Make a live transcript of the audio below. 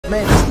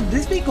Man,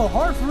 this beat go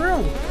hard for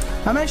real.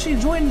 I'm actually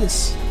enjoying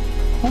this.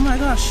 Oh my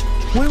gosh.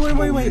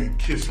 Wait.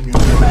 Kiss me.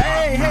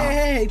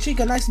 Hey,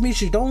 Chica, nice to meet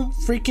you. Don't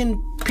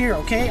freaking peer,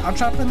 okay? I'm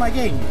trying to play my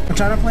game. I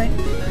don't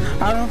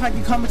know if I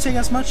can commentate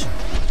as much.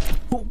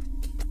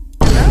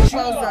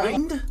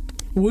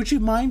 Would you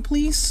mind,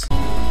 please?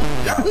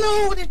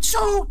 No, it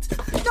choked!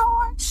 No,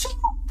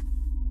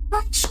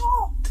 I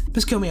choked!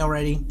 Just kill me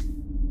already.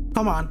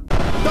 Come on.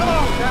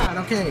 Oh, God,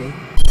 okay.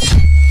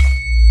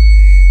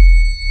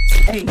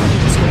 Hey,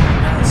 what's going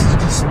on, guys?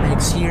 This is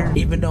GCMX here.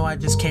 Even though I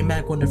just came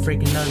back with a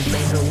freaking another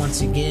banger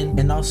once again.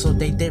 And also,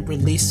 they did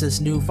release this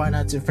new Five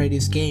Nights at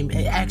Freddy's game.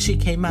 It actually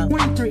came out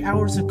 23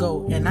 hours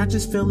ago. And I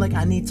just feel like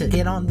I need to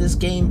get on this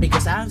game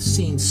because I've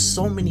seen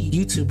so many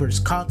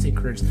YouTubers, content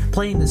creators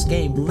playing this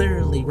game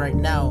literally right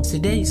now.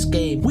 Today's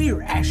game, we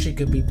are actually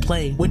going to be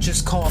playing, which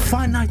is called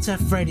Five Nights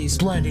at Freddy's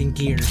Blood and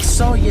Gears.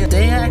 So yeah,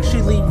 they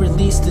actually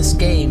released this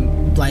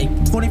game like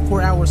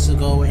 24 hours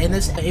ago. And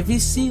if you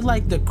see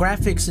like the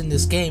graphics in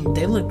this game,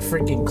 they look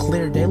freaking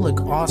clear. They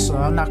look awesome.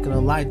 I'm not gonna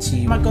lie to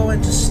you. I'm gonna go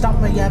and just stop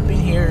my yapping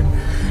here,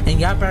 and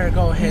y'all better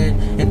go ahead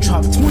and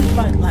drop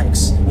 25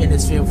 likes in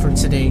this video for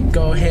today.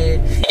 Go ahead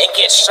and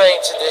get straight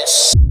into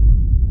this.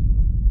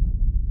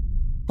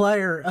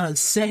 Player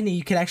Sandy,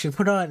 you can actually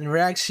put on, and we're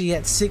actually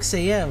at 6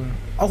 a.m.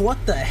 Oh, what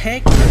the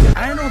heck?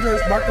 I didn't know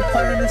there's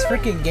Markiplier in this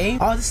freaking game.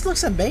 Oh, this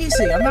looks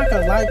amazing. I'm not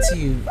gonna lie to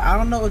you. I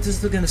don't know if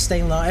this is gonna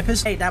stay long.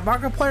 Hey, that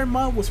Markiplier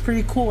mod was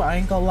pretty cool. I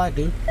ain't gonna lie,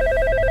 dude.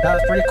 That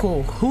was pretty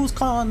cool. Who's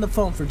calling the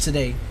phone for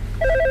today?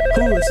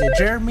 Who is it?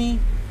 Jeremy?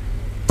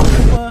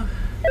 Kuba?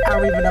 I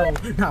don't even know.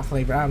 Not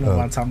Flavor. I don't know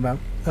what I'm talking about.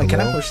 Wait,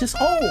 can I push this?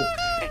 Oh,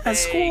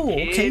 that's cool.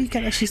 Okay, you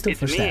can actually still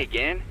push that. It's me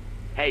again.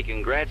 Hey,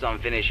 congrats on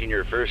finishing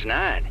your first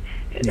night.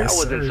 Yes, that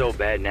wasn't sir. so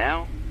bad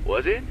now,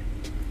 was it?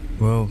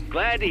 Well,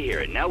 Glad to hear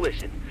it. Now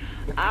listen,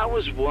 I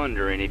was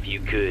wondering if you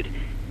could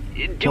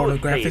do Oh, a the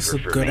graphics favor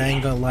look for good. me. I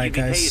ain't gonna lie, You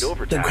get guys. paid The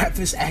overtime.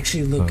 graphics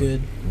actually look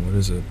good. what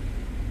is it?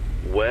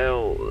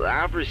 Well,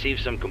 I've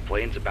received some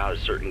complaints about a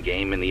certain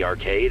game in the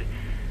arcade.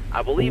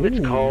 I believe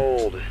it's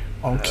called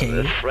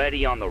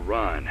Freddy on the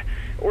Run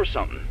or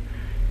something.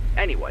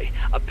 Anyway,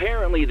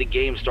 apparently the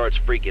game starts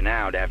freaking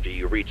out after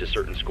you reach a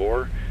certain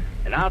score,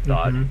 and I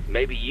thought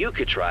maybe you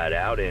could try it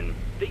out and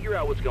figure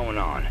out what's going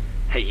on.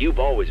 Hey, you've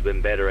always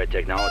been better at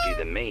technology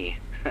than me.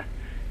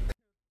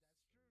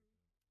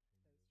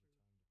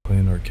 Play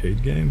an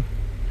arcade game?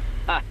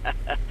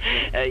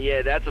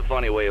 Yeah, that's a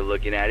funny way of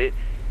looking at it.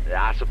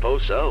 I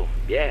suppose so,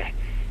 yeah.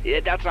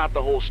 That's not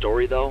the whole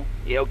story, though.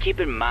 You know, keep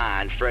in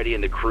mind, Freddy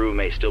and the crew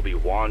may still be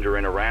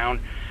wandering around.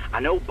 I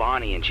know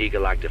Bonnie and Chica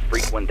like to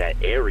frequent that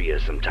area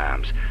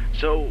sometimes,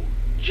 so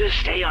just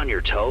stay on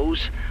your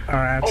toes.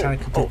 Alright, I'm trying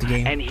to complete the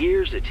game. And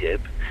here's a tip.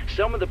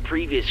 Some of the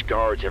previous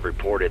guards have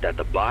reported that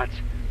the bots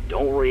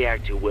don't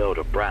react too well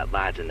to bright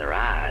lights in their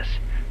eyes.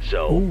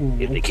 So,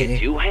 if they get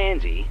too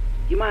handsy,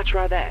 you might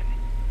try that.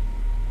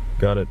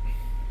 Got it.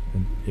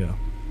 And yeah,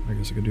 I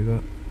guess I could do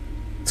that.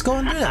 Let's go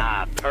and do that.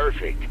 Ah,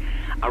 perfect.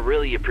 I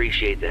really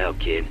appreciate the help,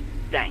 kid.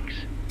 Thanks.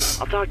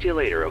 I'll talk to you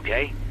later,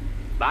 okay?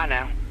 Bye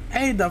now.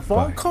 Hey, the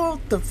phone call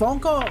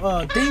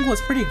thing was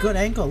pretty good.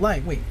 I ain't gonna lie.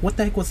 Wait, what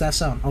the heck was that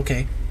sound?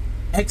 Okay.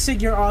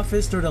 Exit your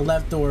office through the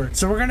left door.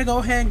 So we're gonna go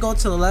ahead and go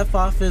to the left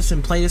office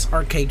and play this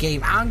arcade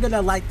game. I'm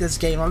gonna like this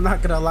game. I'm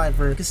not gonna lie,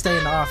 bro. You can stay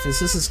in the office.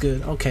 This is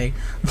good. Okay.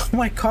 Oh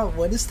my god,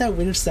 what is that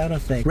weird sound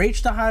effect?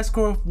 Reach the high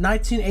score of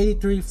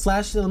 1983.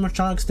 Flash the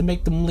animatronics to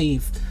make them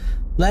leave.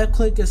 Left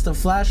click is the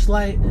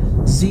flashlight,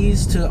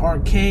 Z's to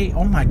arcade.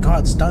 Oh my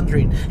god, it's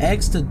thundering.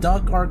 X to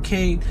duck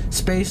arcade,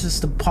 space is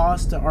to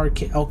pause the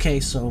arcade. Okay,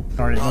 so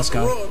alright, let's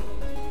go.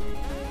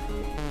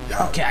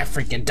 Okay, I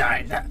freaking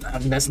died.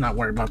 Let's not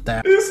worry about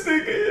that. This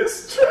nigga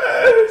is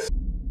trash!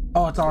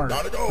 Oh, it's R.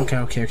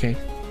 Okay.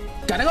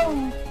 Gotta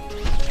go!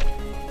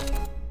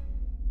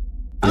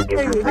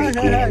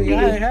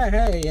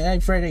 Hey,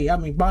 Freddy, I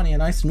mean Bonnie,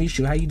 nice to meet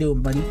you. How you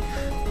doing, buddy?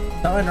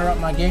 Don't interrupt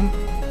my game.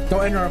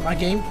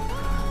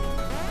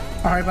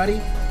 Alright, buddy.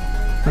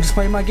 I'm just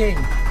playing my game.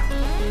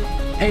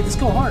 Hey, let's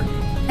go hard.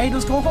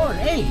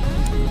 Hey.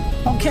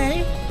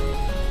 Okay.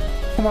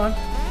 Come on.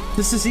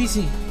 This is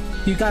easy.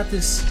 You got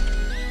this.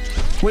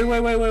 Wait.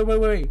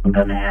 I'm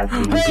gonna have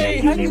to Hey,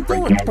 how you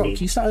doing? Bro, can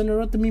you stop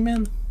interrupting me,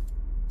 man?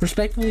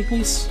 Respectfully,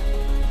 please.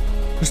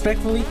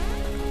 Respectfully.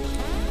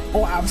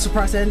 Oh, I'm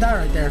surprised I didn't die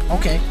right there.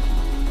 Okay.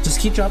 Just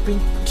keep jumping.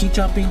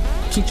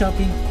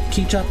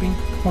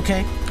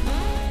 Okay.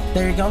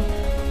 There you go.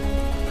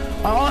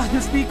 Oh,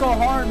 this beat go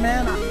hard,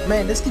 man.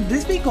 Man, this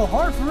beat go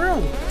hard for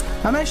real.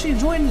 I'm actually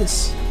enjoying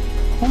this.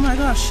 Oh my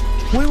gosh.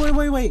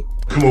 Wait.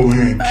 Come over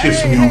here and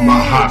kiss me on my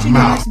hot Chica,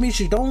 mouth. nice to meet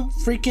you. Don't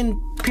freaking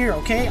peer,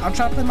 okay? I'm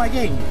trying to play my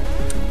game.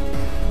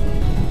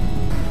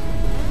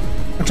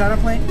 I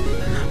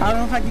don't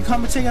know if I can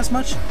commentate as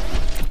much.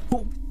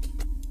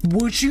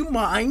 Would you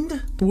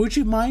mind?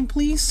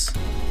 Please?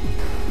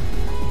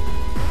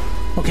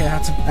 Okay, I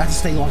have to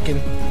stay locked in.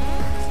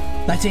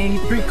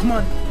 1983, come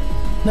on.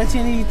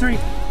 1983.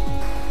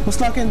 Let's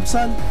lock in,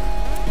 son.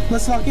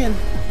 Let's lock in.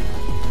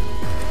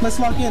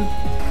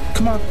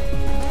 Come on.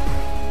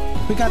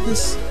 We got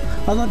this.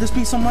 I love this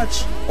beat so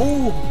much.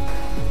 Oh,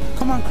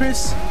 come on,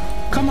 Chris.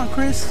 Come on,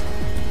 Chris.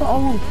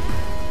 Oh,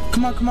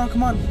 come on, come on,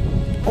 come on.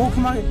 Oh,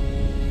 come on.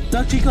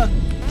 Duck Chica.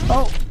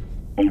 Oh.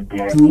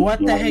 What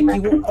the heck?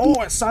 You? Oh,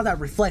 I saw that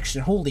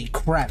reflection. Holy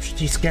crap.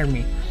 She scared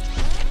me.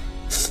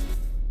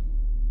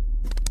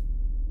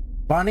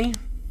 Bonnie,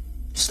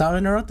 stop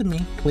interrupting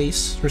me,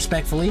 please.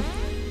 Respectfully.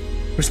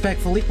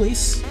 Respectfully,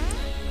 please.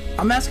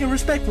 I'm asking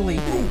respectfully.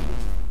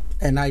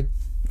 And I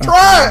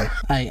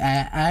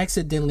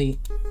accidentally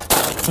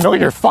know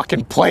your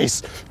fucking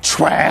place,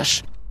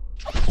 trash.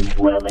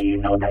 Well, you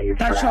know that you're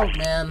trash. Choke,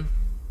 man.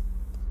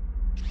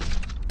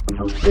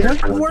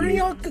 Where are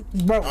y'all,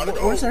 bro?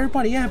 Where's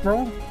everybody at,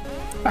 bro?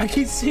 I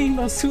keep seeing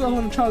those two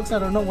little chokes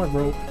out of nowhere,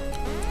 bro.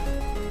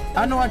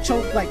 I know I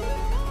choked like,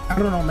 I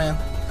don't know, man.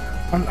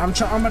 I'm gonna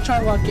try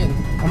to lock in.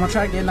 I'm gonna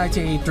try to get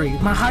 1983.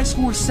 My high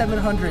score is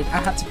 700.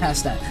 I have to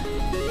pass that.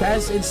 That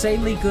is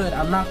insanely good.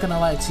 I'm not gonna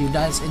lie to you.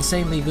 That is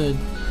insanely good.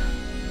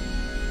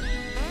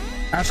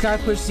 I just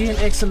gotta push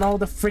GCMX and all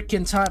the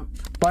freaking time.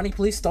 Bonnie,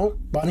 please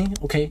don't. Bonnie,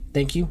 okay.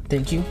 Thank you.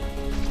 Thank you.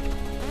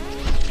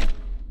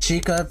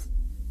 Chica,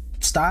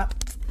 stop.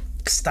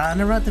 Stop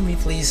interrupting me,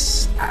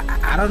 please.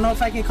 I don't know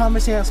if I can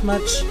compensate as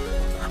much.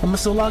 I'm gonna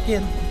still lock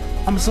in.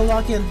 I'm gonna still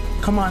lock in.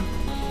 Come on.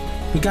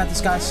 We got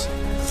this, guys.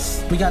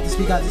 We got this,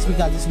 we got this, we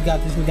got this, we got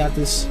this, we got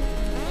this.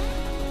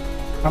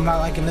 I'm not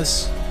liking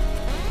this.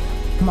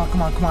 Come on,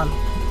 come on, come on.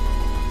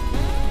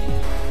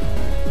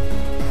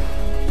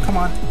 Come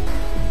on.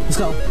 Let's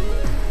go.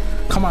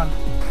 Come on.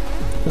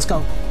 Let's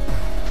go.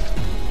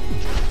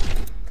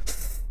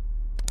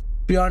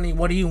 Bjarni,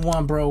 what do you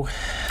want, bro?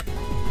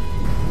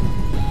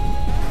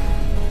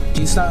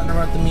 Can you stop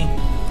interrupting me?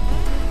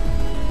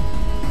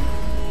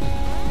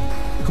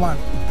 Come on.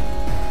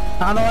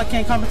 I know I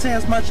can't compensate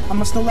as much. I'm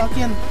gonna still lock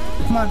in.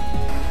 Come on.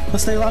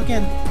 Let's stay locked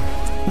in.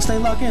 Let's stay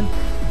locked in.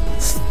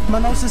 My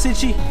nose is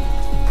itchy.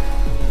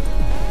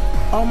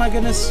 Oh my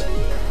goodness.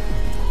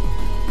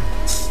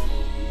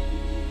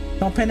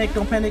 Don't panic,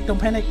 don't panic, don't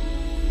panic.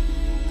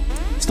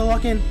 Still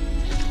lock in.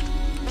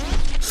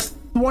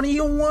 What do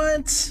you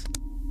want?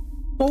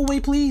 Go away,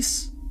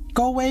 please.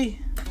 Go away.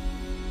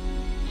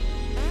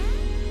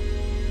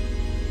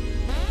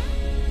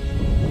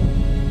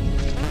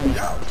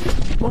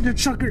 Mother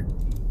chucker.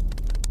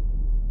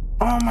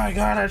 Oh my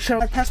god,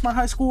 I passed my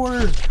high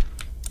score.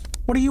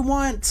 What do you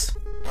want?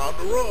 On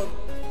the run.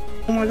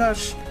 Oh my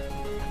gosh.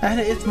 I had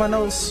to itch my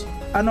nose.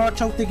 I know I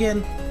choked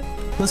again.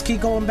 Let's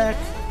keep going back.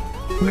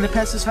 We're gonna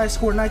pass this high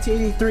score,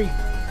 1983.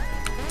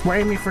 We're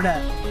aiming for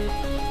that.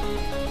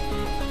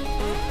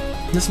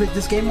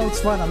 This game mode's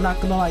fun, I'm not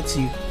gonna lie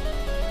to you.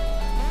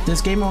 This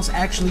game mode's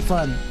actually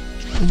fun.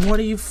 What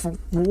do you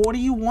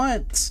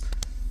want?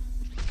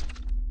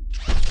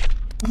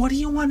 What do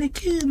you want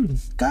again?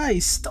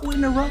 Guys, don't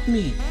interrupt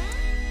me.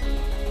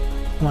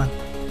 Come on.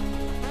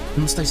 I'm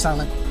gonna stay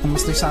silent. I'm gonna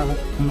stay silent.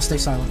 I'm gonna stay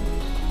silent.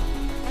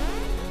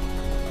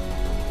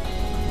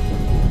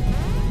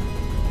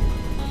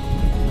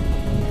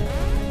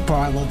 Bro,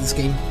 I love this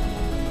game.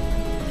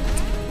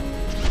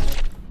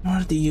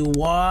 What do you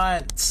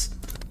want?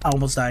 I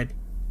almost died.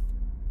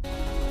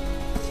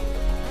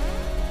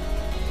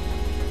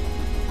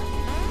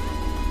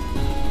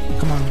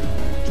 Come on.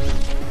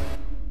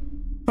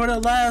 For the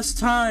last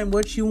time,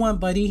 what you want,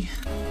 buddy?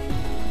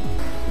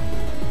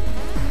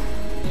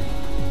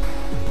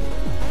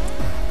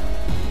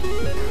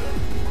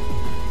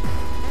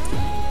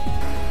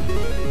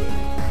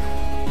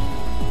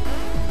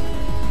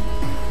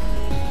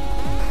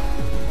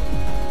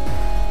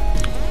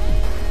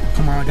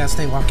 Come on, I gotta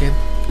stay locked in.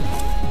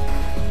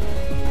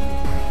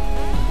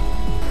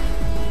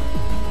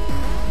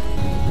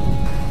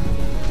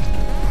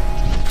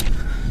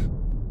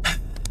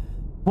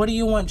 What do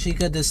you want,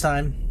 Chica, this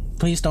time?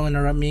 Please don't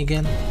interrupt me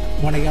again.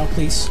 One of y'all,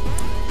 please.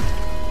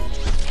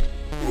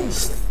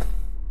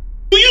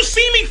 Do you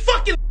see me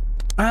fucking?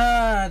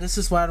 This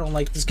is why I don't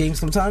like this game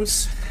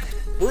sometimes.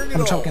 Bring it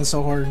I'm on. choking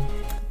so hard.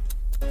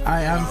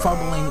 I am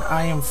fumbling.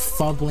 I am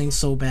fumbling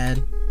so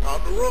bad.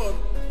 On the run.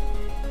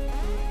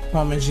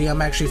 Oh man, G,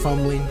 I'm actually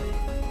fumbling.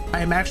 I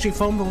am actually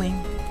fumbling.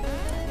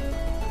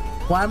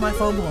 Why am I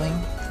fumbling?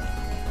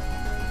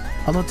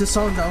 I'll let this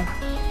song go.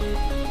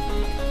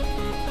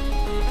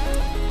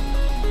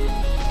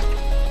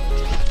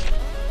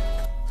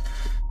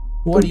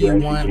 What do you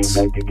want?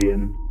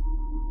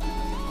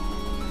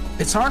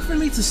 It's hard for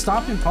me to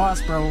stop and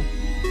pause, bro.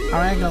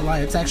 I ain't gonna lie,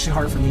 it's actually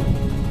hard for me.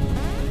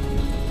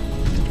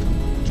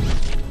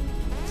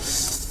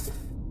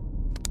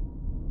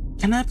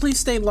 Can I please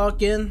stay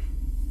locked in?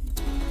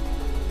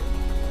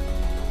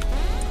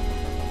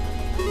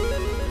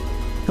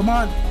 Come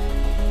on.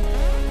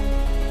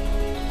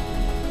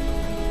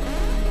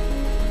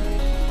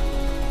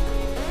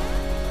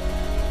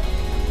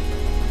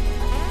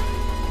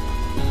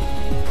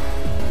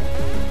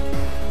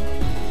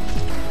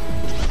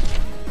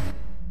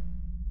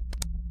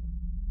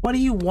 What do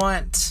you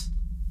want?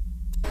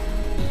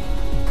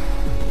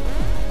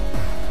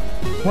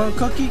 Want a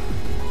cookie?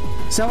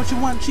 Is that what you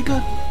want,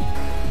 Chica?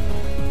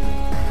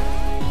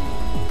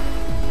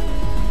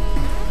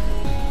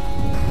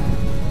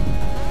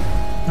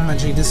 on,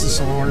 G. This is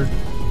so hard.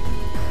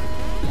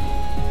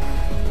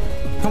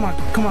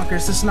 Come on,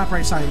 Chris. This is not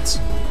right science.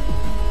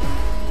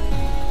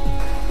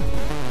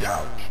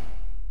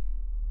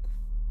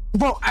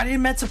 Bro, I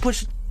didn't meant to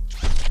push.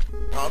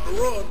 On the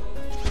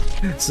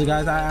run. So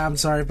guys, I'm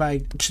sorry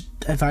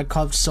if I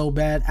coughed so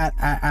bad.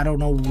 I don't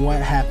know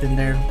what happened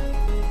there.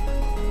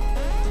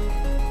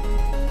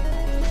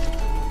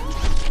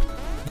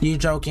 You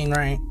joking,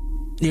 right?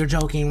 You're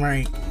joking,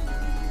 right?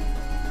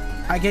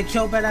 I get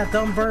killed by that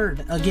dumb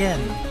bird again.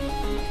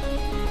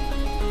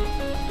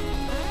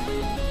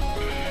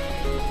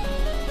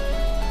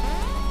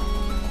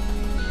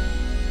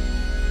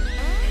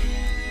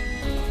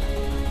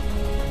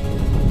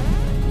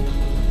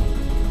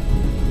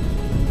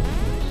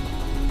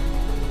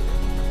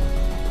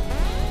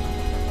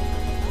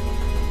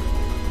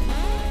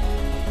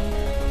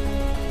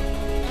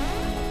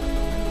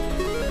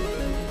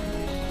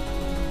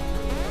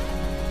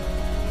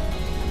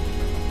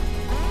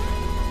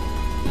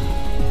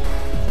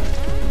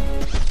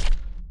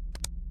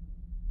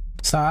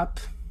 Stop.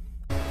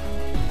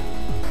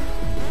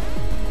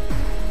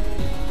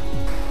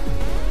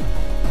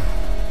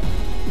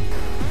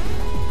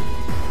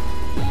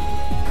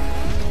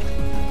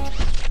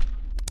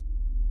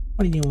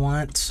 What do you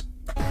want?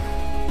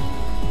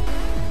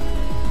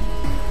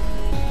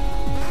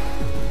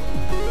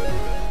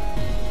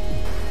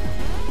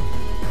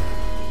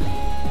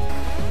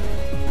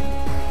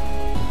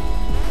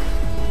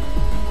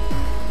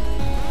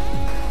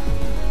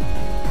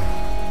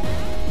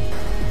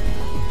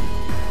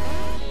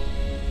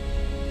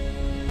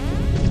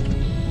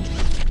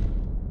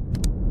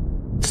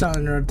 Stop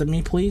interrupting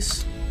me,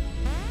 please.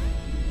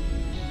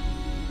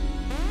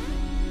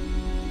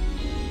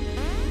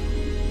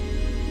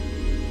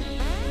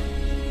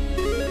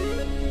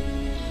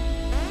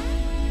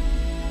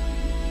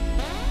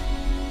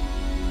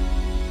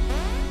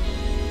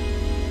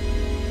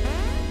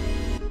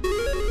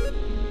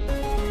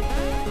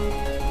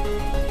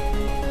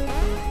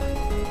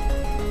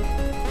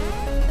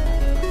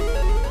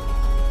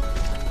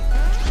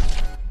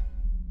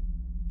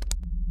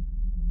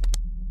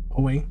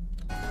 Away.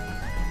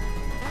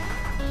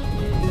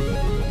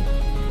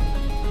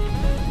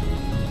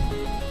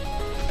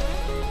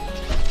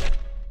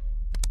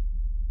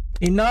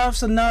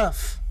 Enough's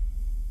enough.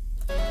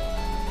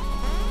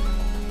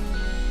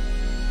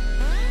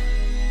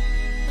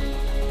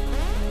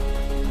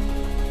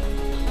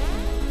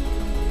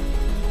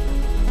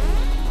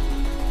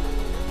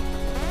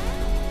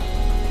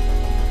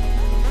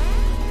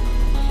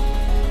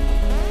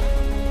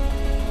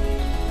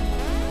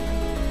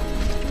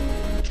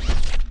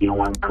 You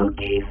want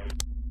cookies?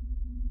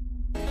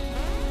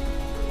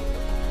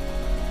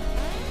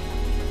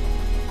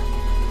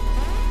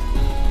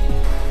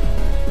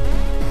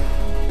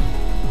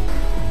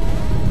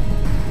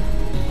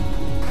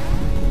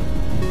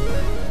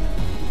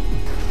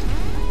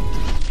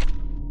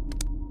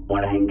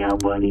 Wanna hang out,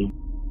 buddy?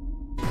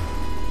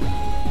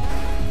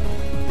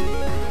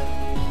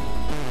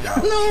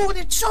 No,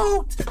 it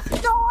choked!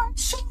 No, I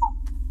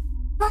choked!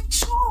 I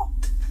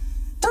choked!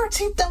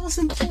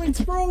 13,000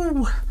 points,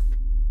 bro!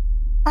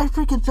 I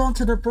freaking fell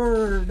to the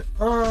bird.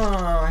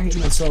 Oh, I hate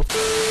myself.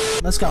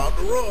 Let's go. On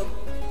the run.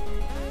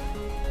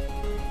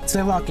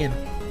 Stay lock in.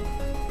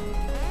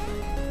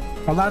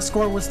 Our last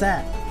score was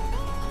that.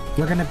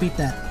 You're gonna beat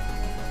that.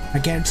 I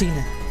guarantee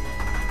it.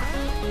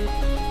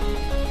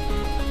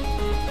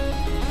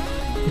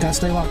 You gotta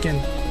stay locked in.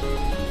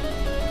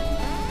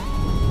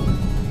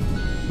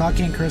 Lock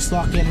in, Chris.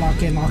 Lock in,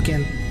 lock in, lock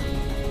in.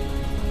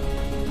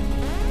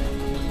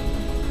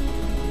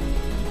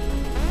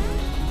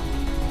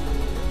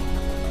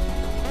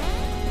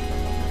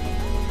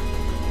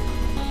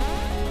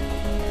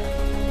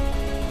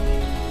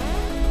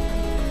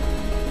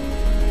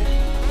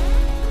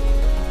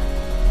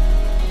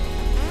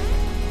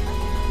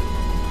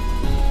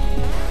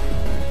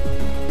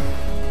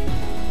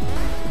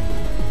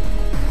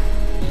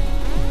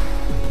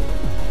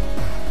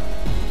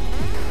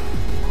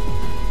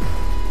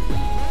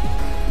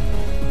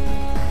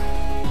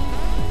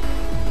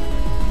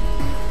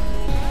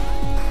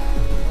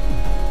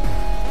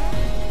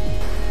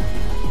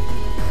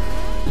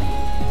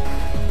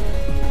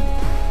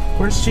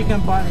 Where's Chicken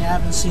Bonnie? I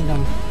haven't seen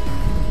them.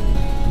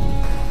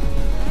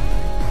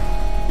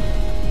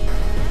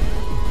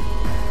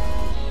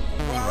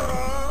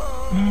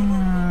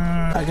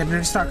 Okay, they're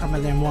gonna start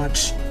coming in,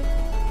 watch.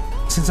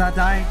 Since I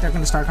died, they're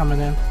gonna start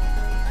coming in.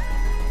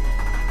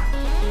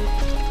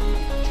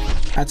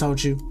 I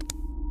told you.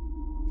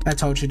 I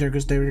told you they're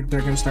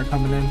gonna start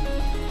coming in.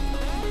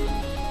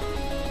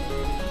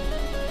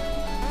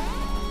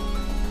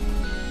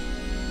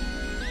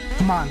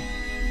 Come on.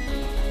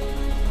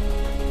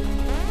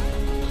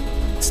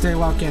 Stay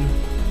locked in.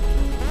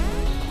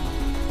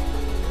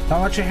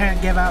 Don't let your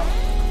hand give out.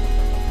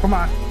 Come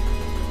on.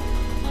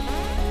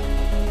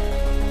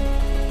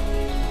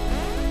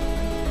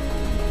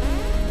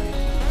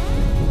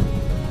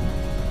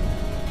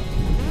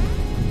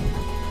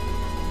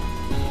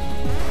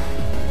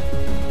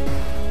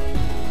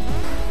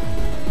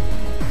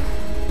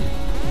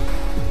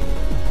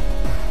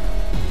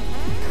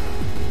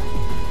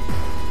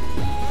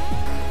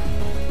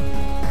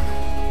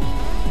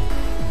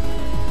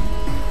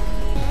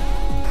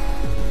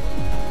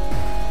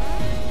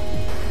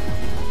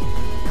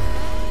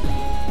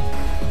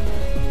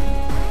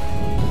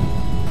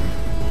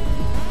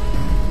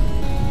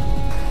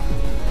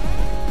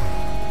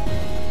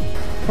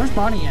 Where's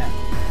Bonnie at?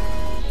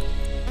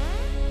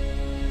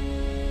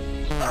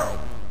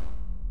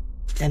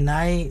 And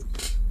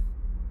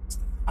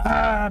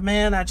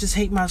man, I just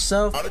hate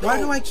myself. Why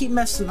do I keep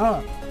messing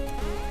up?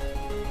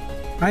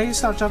 I need to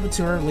stop jumping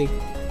too early.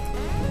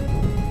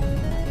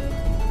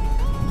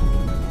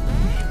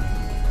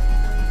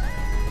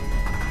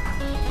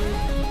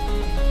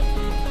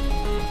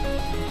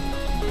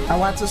 I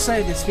want to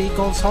say this feat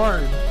goes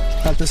hard.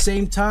 At the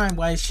same time,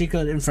 why is she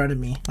good in front of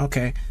me?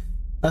 Okay,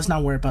 let's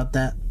not worry about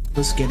that.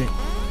 Let's get it.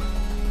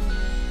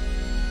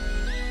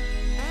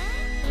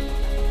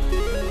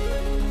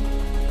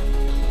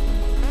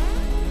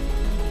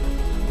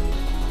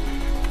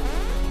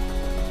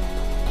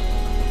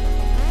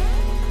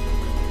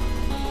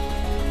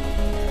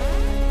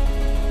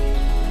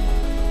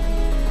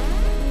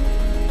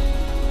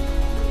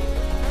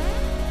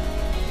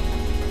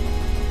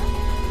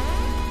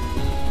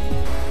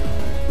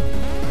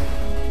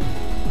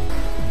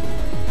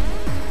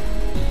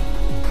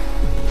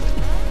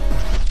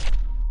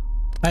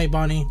 Hey,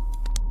 Bonnie.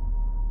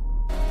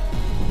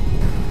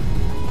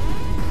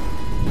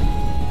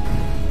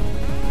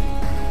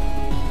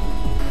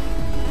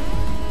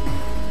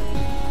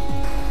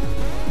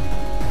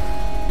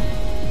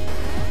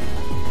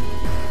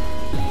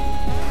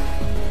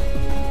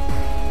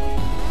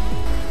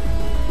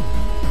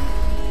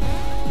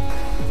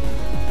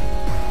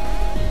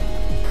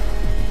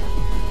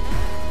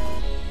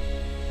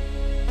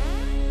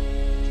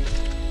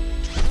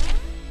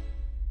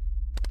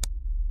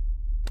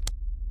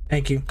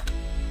 Thank you.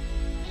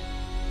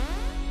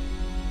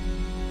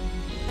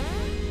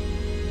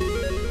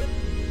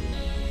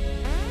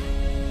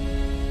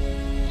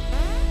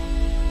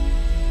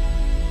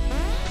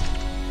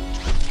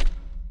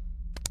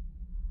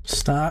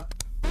 Stop.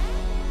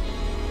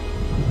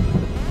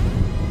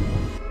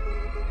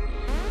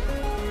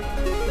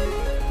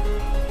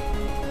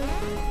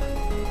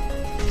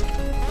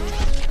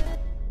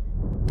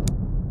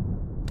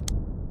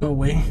 Go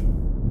away.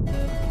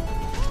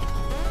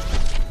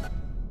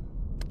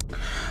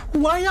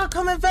 Why y'all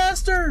coming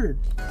faster?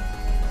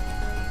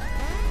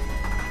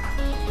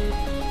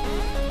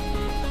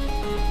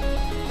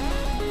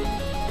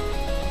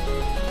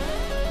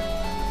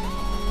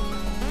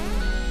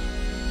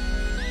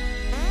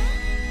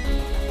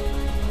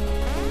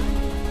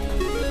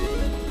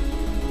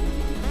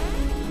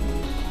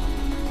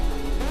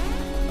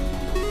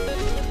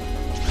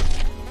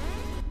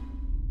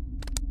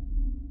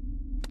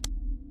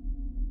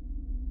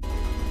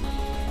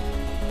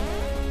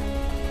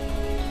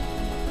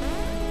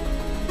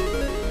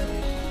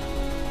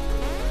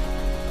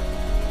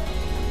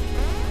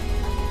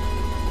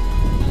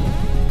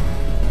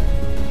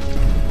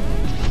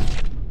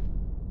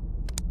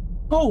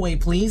 Go away,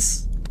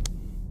 please.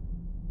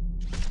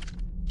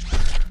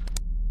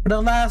 For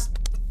the last...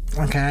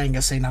 Okay, I ain't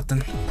gonna say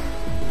nothing.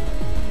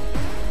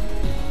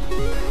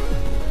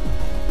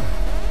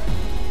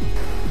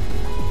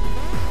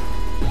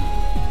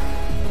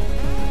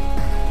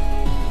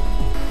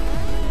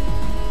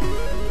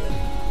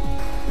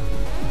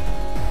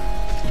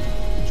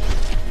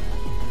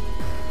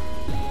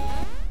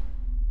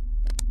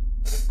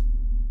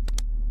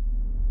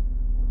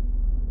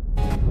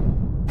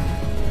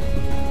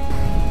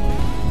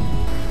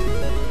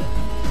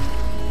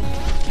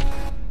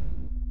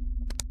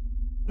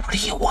 What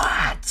do you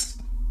want?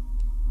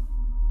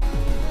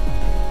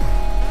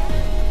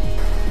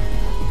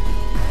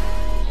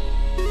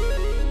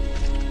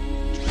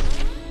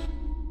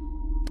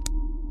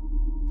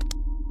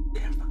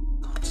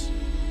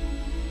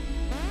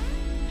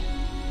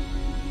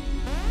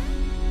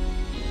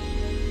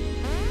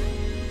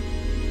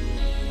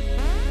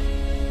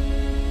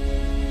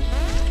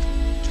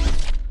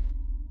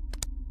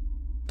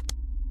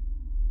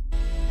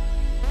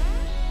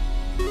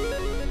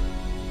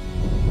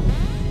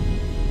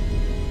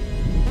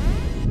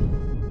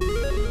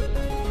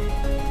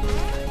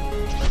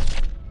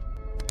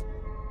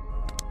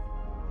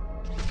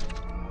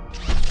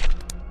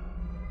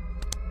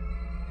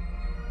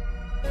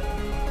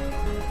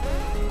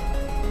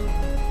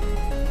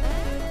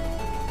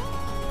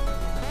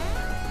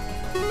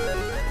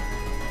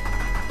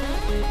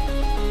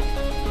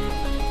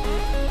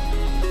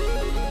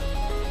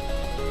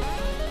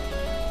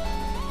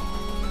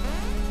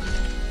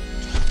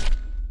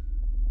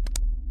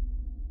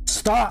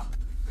 Stop!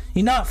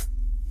 Enough!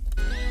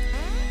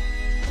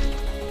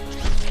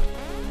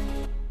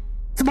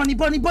 The bunny,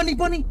 bunny, bunny,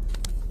 bunny!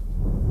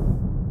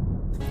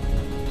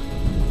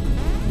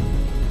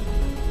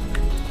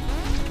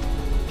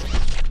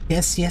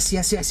 Yes, yes,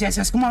 yes, yes, yes,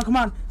 yes, come on, come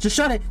on! Just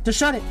shut it, just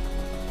shut it!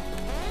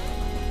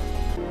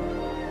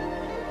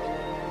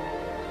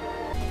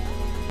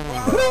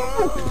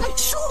 No! I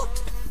shoot!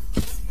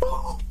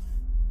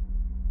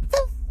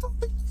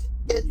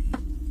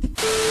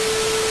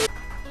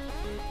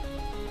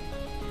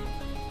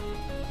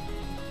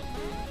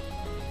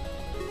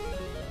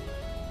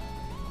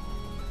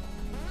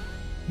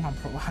 Come on,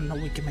 bro. I know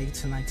we can make it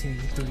to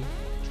 1983.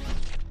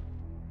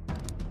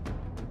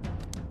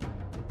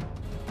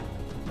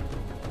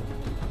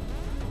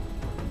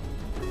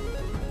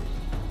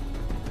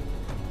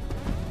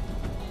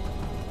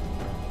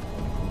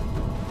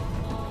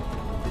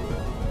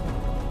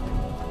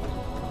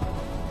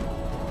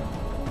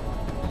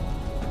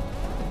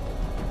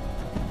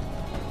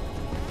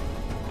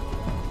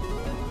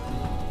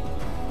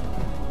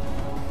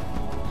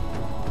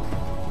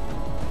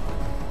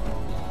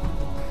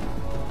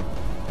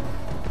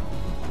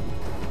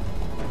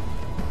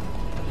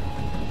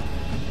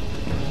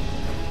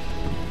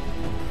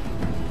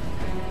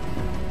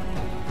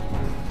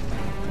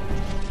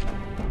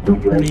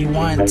 What do you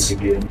want?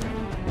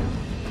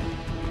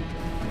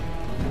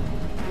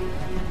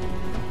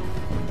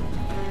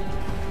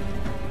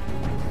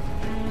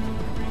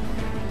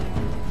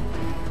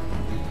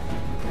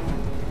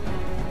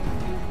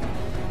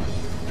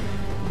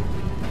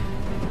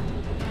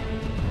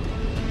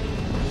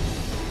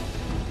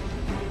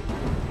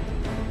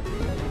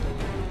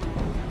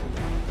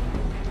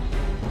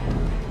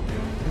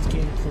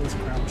 Close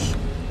crouch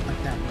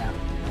like that, yeah.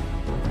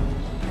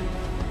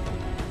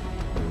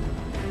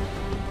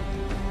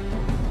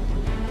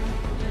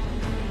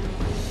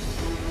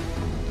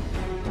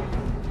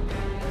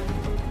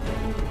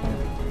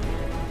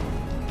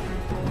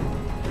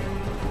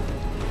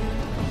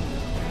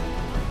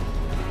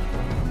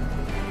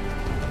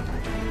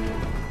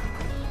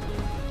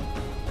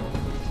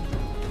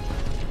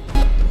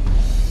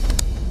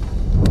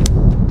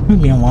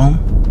 Leave me alone.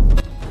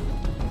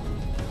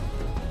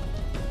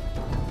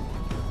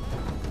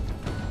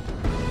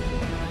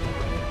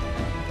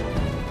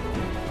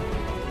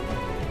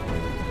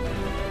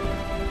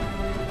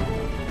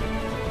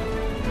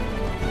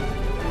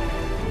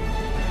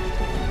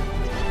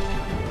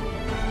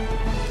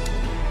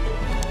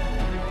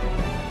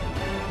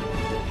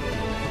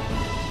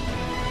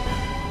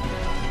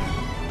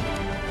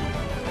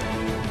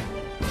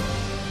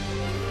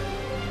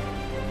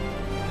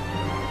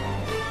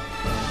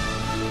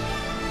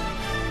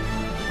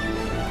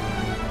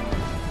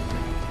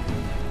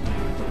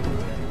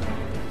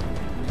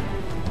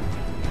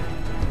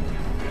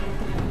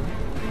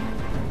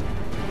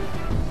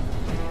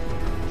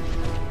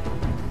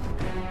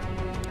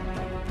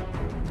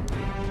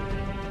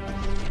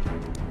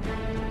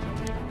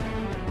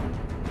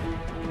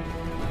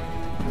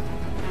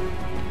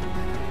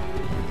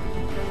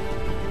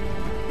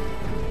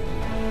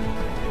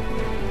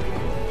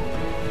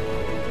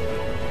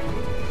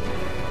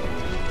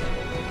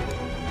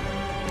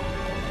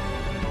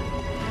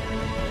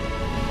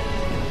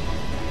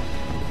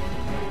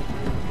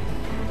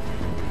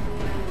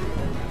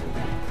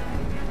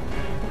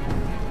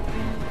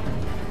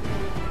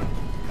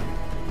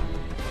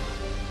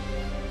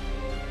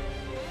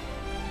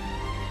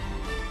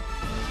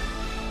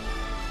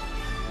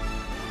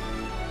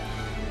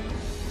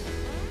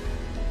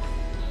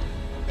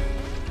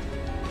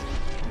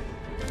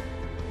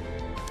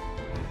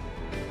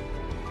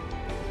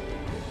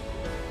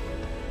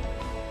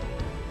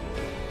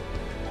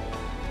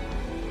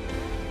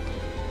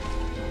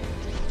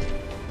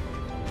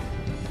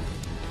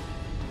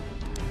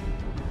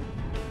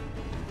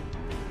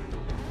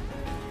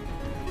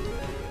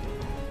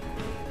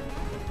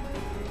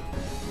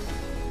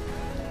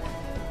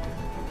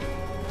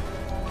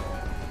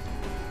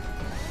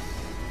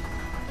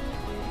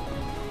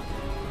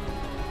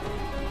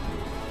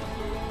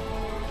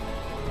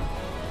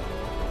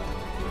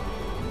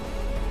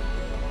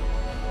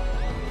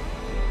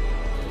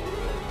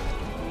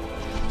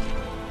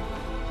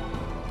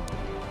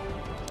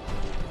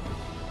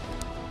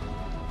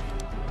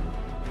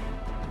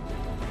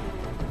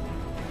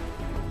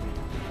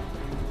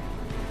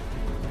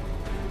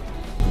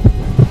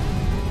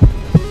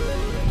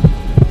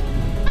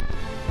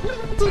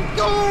 Let's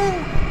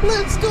go!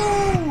 Let's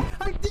go!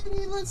 I did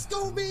it! Let's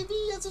go, baby!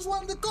 I just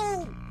wanted to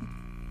go!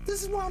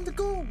 This is where I'm to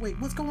go! Wait,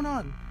 what's going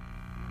on?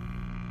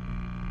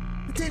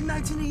 I did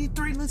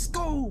 1983, let's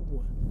go!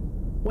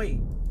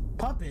 Wait,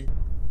 puppet?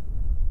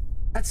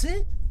 That's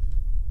it?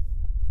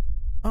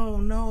 Oh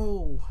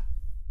no.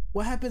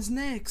 What happens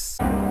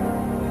next?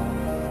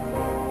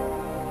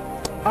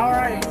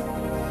 Alright.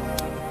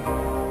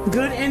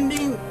 Good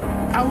ending.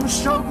 I was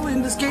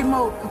struggling this game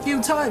mode a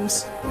few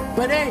times.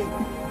 But hey,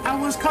 I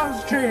was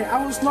concentrated,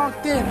 I was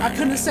locked in, I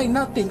couldn't say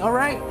nothing,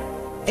 alright?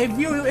 If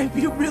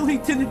you really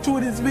did enjoy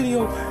this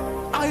video,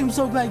 I am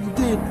so glad you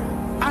did.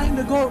 I am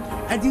the GOAT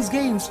at these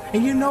games,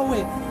 and you know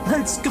it.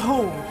 Let's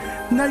go.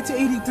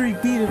 1983,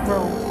 beat it,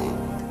 bro.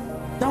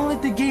 Don't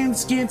let the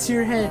games get into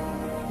your head.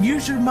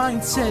 Use your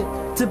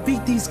mindset to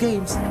beat these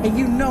games, and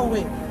you know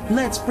it.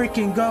 Let's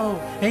freaking go.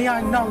 And y'all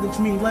acknowledge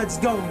me, let's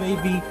go,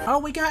 baby. Oh,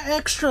 we got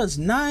extras,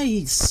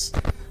 nice.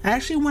 I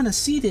actually want to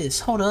see this.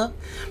 Hold up.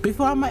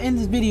 Before I'm gonna end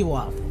this video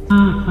off.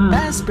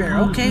 Bass Bear.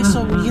 Okay,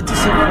 so we get to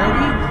see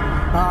Freddy.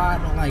 I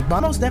don't like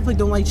Bonnie. Most definitely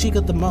don't like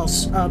Chica the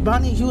most.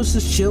 Bonnie, he was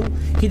just chill.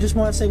 He just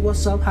want to say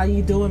what's up, how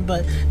you doing.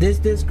 But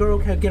this girl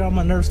can get on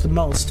my nerves the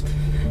most.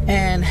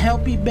 And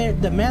Helpy Bear,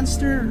 the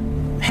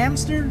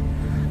hamster.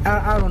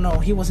 I don't know.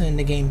 He wasn't in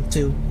the game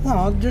too.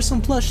 Oh, there's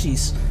some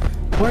plushies.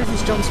 Where's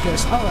these jump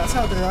scares? Oh, that's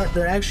how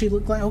they actually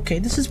look like. Okay,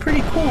 this is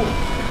pretty cool.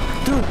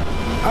 Dude,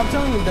 I'm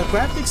telling you, the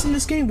graphics in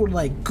this game were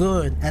like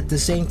good at the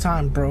same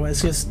time, bro.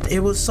 It's just, it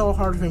was so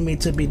hard for me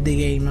to beat the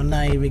game. I'm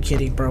not even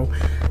kidding, bro.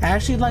 I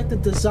actually like the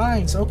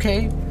designs.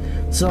 Okay,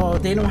 so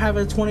they don't have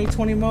a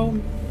 2020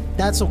 mode.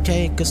 That's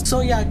okay.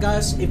 So yeah,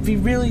 guys, if you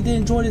really did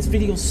enjoy this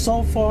video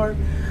so far,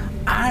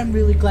 I'm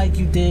really glad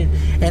you did.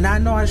 And I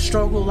know I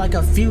struggled like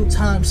a few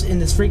times in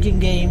this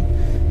freaking game.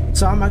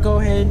 So I'm gonna go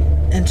ahead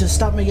and just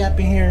stop my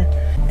yapping here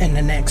in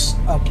the next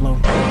upload.